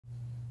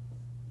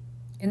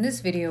In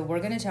this video, we're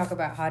going to talk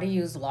about how to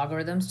use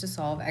logarithms to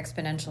solve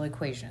exponential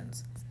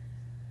equations.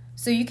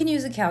 So you can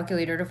use a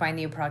calculator to find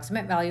the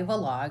approximate value of a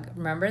log.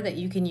 Remember that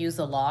you can use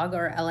the log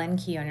or ln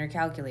key on your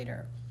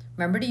calculator.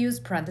 Remember to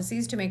use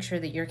parentheses to make sure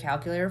that your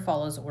calculator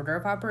follows order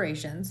of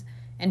operations.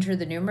 Enter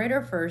the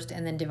numerator first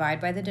and then divide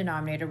by the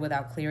denominator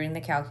without clearing the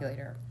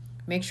calculator.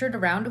 Make sure to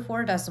round to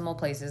 4 decimal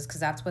places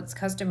because that's what's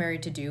customary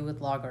to do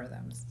with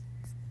logarithms.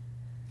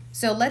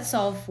 So let's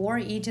solve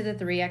 4e to the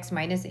 3x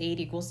minus 8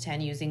 equals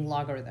 10 using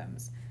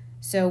logarithms.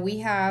 So we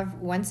have,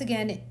 once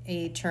again,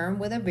 a term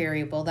with a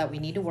variable that we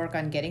need to work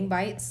on getting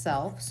by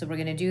itself. So we're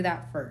going to do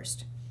that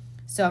first.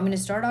 So I'm going to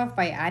start off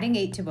by adding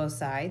 8 to both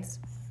sides.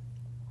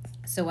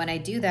 So when I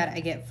do that, I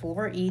get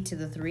 4e to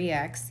the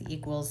 3x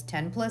equals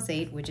 10 plus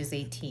 8, which is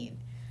 18.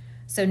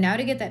 So now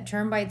to get that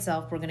term by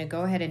itself, we're going to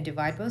go ahead and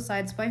divide both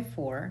sides by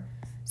 4.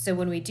 So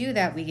when we do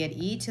that, we get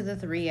e to the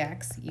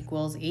 3x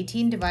equals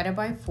 18 divided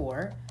by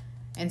 4.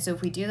 And so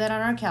if we do that on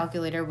our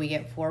calculator, we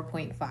get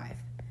 4.5.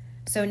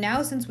 So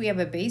now since we have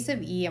a base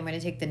of e, I'm going to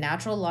take the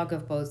natural log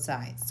of both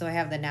sides. So I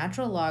have the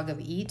natural log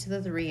of e to the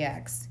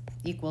 3x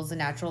equals the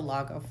natural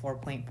log of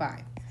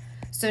 4.5.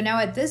 So now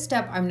at this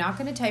step, I'm not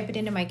going to type it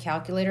into my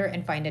calculator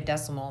and find a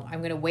decimal. I'm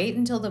going to wait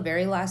until the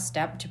very last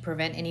step to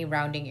prevent any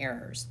rounding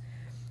errors.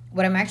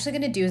 What I'm actually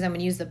going to do is I'm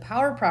going to use the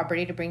power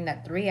property to bring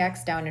that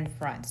 3x down in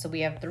front. So we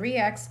have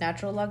 3x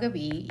natural log of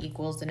e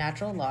equals the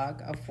natural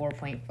log of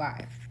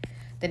 4.5.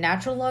 The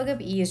natural log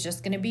of e is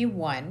just going to be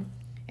 1,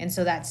 and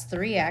so that's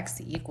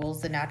 3x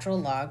equals the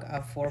natural log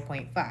of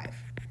 4.5.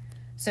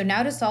 So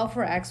now to solve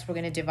for x, we're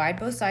going to divide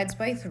both sides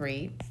by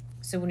 3.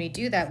 So when we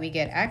do that, we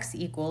get x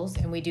equals,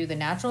 and we do the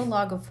natural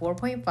log of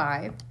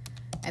 4.5,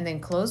 and then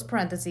close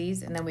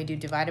parentheses, and then we do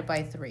divided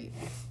by 3.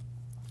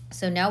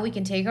 So now we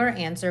can take our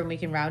answer and we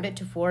can round it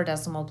to 4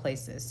 decimal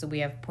places. So we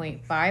have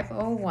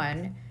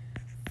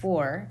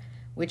 0.5014,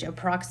 which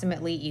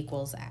approximately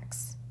equals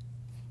x.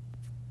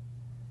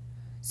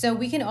 So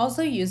we can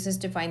also use this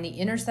to find the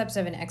intercepts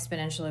of an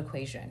exponential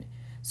equation.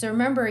 So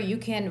remember, you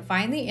can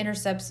find the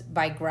intercepts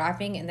by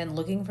graphing and then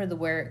looking for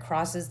where it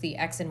crosses the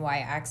x and y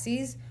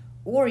axes,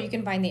 or you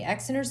can find the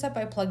x-intercept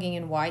by plugging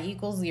in y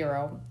equals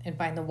 0 and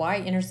find the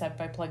y-intercept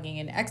by plugging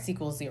in x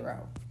equals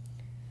 0.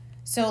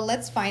 So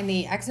let's find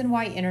the x and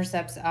y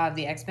intercepts of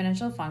the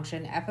exponential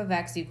function f of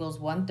x equals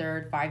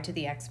 1/3 5 to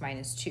the x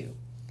minus 2.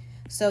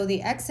 So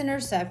the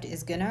x-intercept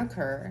is going to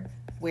occur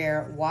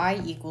where y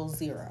equals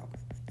 0.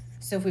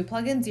 So if we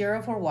plug in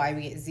 0 for y,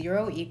 we get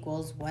 0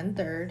 equals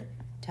 1/3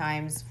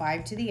 times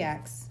 5 to the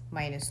x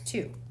minus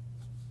 2.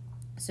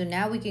 So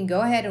now we can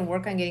go ahead and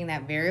work on getting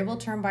that variable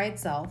term by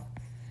itself.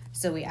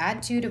 So we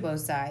add 2 to both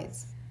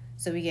sides.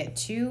 So we get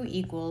 2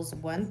 equals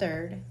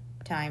 1/3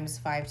 times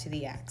 5 to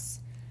the x.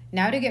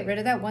 Now to get rid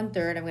of that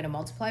 1/3, I'm going to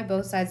multiply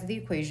both sides of the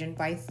equation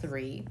by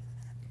 3.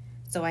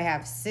 So I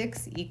have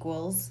 6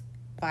 equals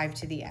 5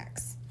 to the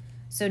x.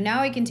 So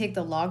now I can take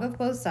the log of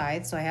both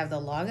sides. So I have the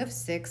log of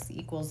 6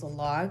 equals the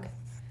log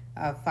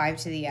of 5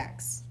 to the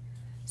x.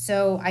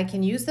 So I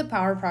can use the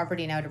power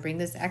property now to bring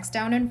this x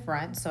down in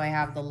front. So I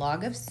have the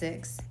log of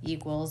 6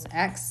 equals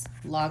x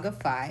log of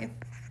 5.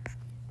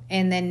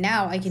 And then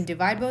now I can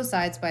divide both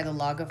sides by the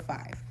log of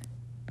 5.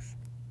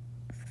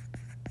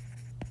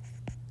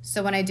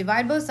 So when I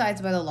divide both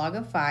sides by the log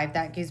of 5,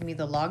 that gives me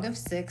the log of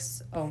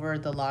 6 over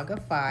the log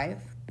of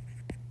 5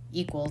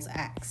 equals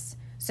x.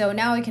 So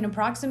now I can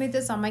approximate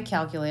this on my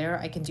calculator.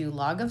 I can do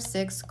log of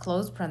 6,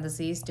 close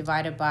parentheses,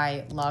 divided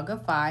by log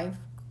of 5,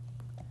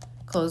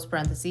 close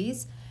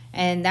parentheses,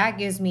 and that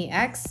gives me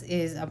x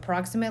is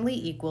approximately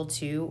equal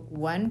to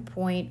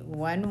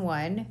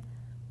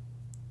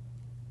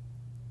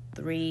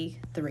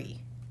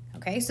 1.1133.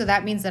 Okay, so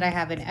that means that I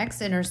have an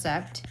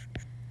x-intercept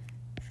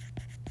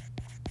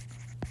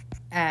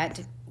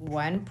at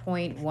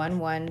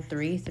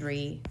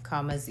 1.1133,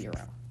 0.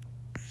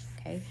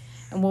 Okay.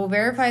 And we'll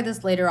verify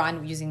this later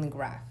on using the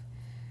graph.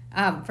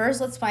 First,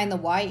 let's find the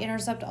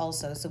y-intercept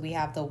also. So we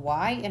have the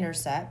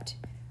y-intercept,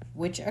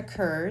 which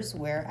occurs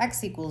where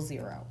x equals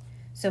 0.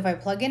 So if I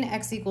plug in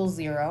x equals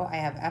 0, I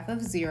have f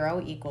of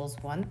 0 equals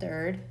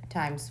 1/3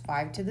 times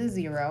 5 to the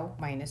 0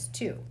 minus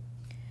 2.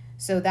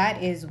 So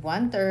that is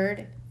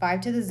 1/3, 5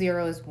 to the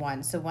 0 is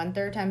 1. So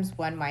 1/3 times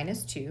 1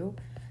 minus 2.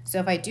 So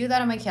if I do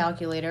that on my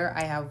calculator,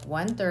 I have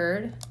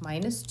 1/3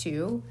 minus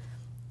 2,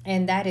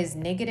 and that is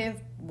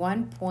negative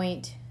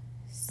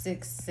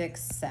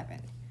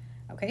 1.667.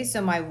 Okay,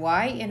 so my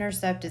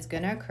y-intercept is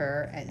going to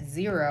occur at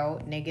 0,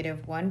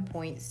 negative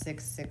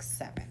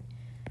 1.667.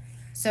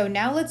 So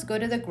now let's go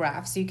to the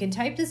graph. So you can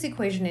type this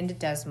equation into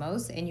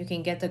Desmos and you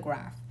can get the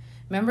graph.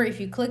 Remember,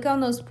 if you click on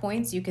those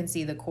points, you can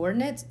see the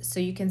coordinates, so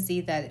you can see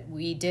that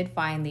we did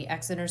find the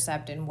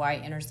x-intercept and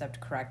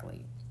y-intercept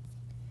correctly.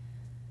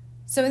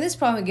 So in this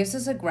problem, it gives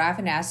us a graph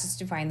and asks us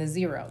to find the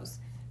zeros.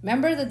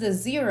 Remember that the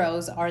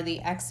zeros are the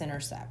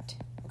x-intercept.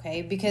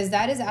 Okay, because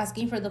that is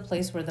asking for the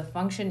place where the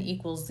function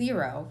equals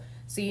 0.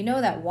 So you know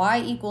that y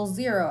equals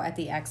 0 at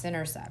the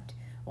x-intercept.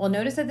 Well,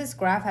 notice that this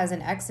graph has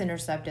an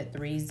x-intercept at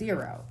 3,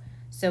 0.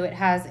 So it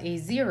has a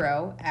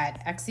 0 at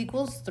x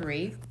equals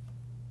 3,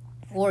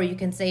 or you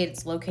can say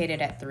it's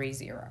located at 3,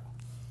 0.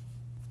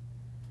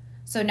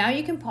 So now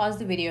you can pause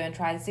the video and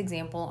try this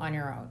example on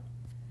your own.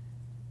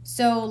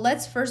 So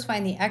let's first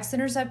find the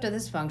x-intercept of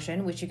this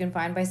function, which you can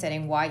find by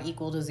setting y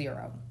equal to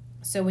 0.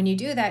 So when you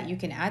do that, you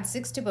can add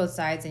 6 to both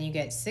sides and you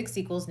get 6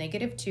 equals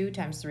 -2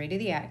 times 3 to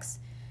the x.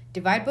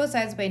 Divide both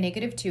sides by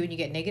 -2 and you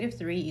get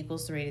 -3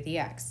 equals 3 to the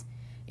x.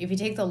 If you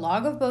take the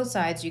log of both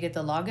sides, you get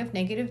the log of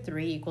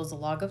 -3 equals the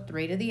log of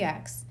 3 to the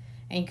x.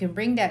 And you can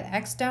bring that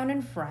x down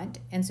in front,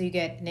 and so you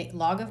get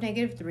log of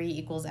 -3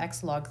 equals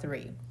x log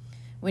 3.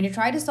 When you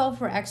try to solve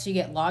for x, you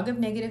get log of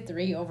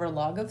 -3 over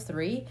log of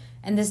 3,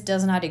 and this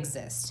does not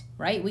exist,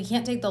 right? We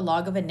can't take the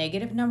log of a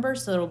negative number,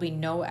 so there will be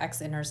no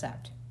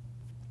x-intercept.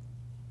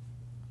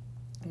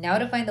 Now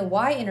to find the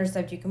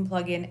y-intercept, you can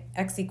plug in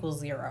x equals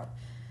 0.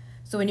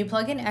 So when you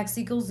plug in x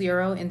equals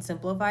 0 and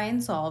simplify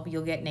and solve,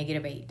 you'll get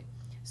 -8.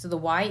 So the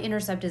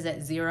y-intercept is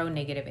at 0,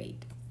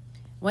 -8.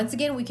 Once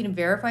again, we can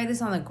verify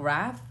this on the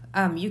graph.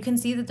 You can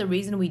see that the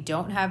reason we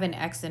don't have an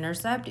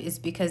x-intercept is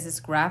because this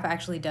graph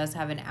actually does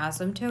have an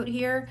asymptote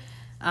here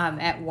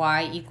at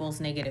y equals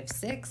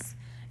 -6.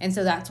 And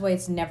so that's why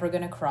it's never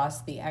going to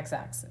cross the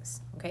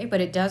x-axis, okay? But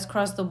it does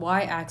cross the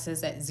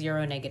y-axis at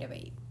 0,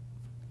 -8.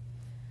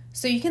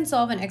 So you can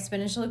solve an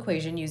exponential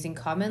equation using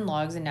common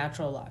logs and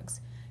natural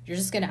logs. You're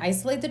just going to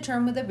isolate the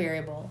term with a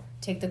variable,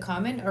 take the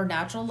common or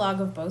natural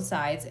log of both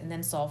sides, and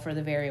then solve for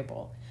the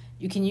variable.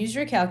 You can use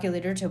your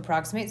calculator to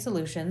approximate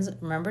solutions.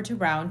 Remember to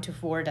round to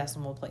 4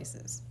 decimal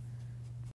places.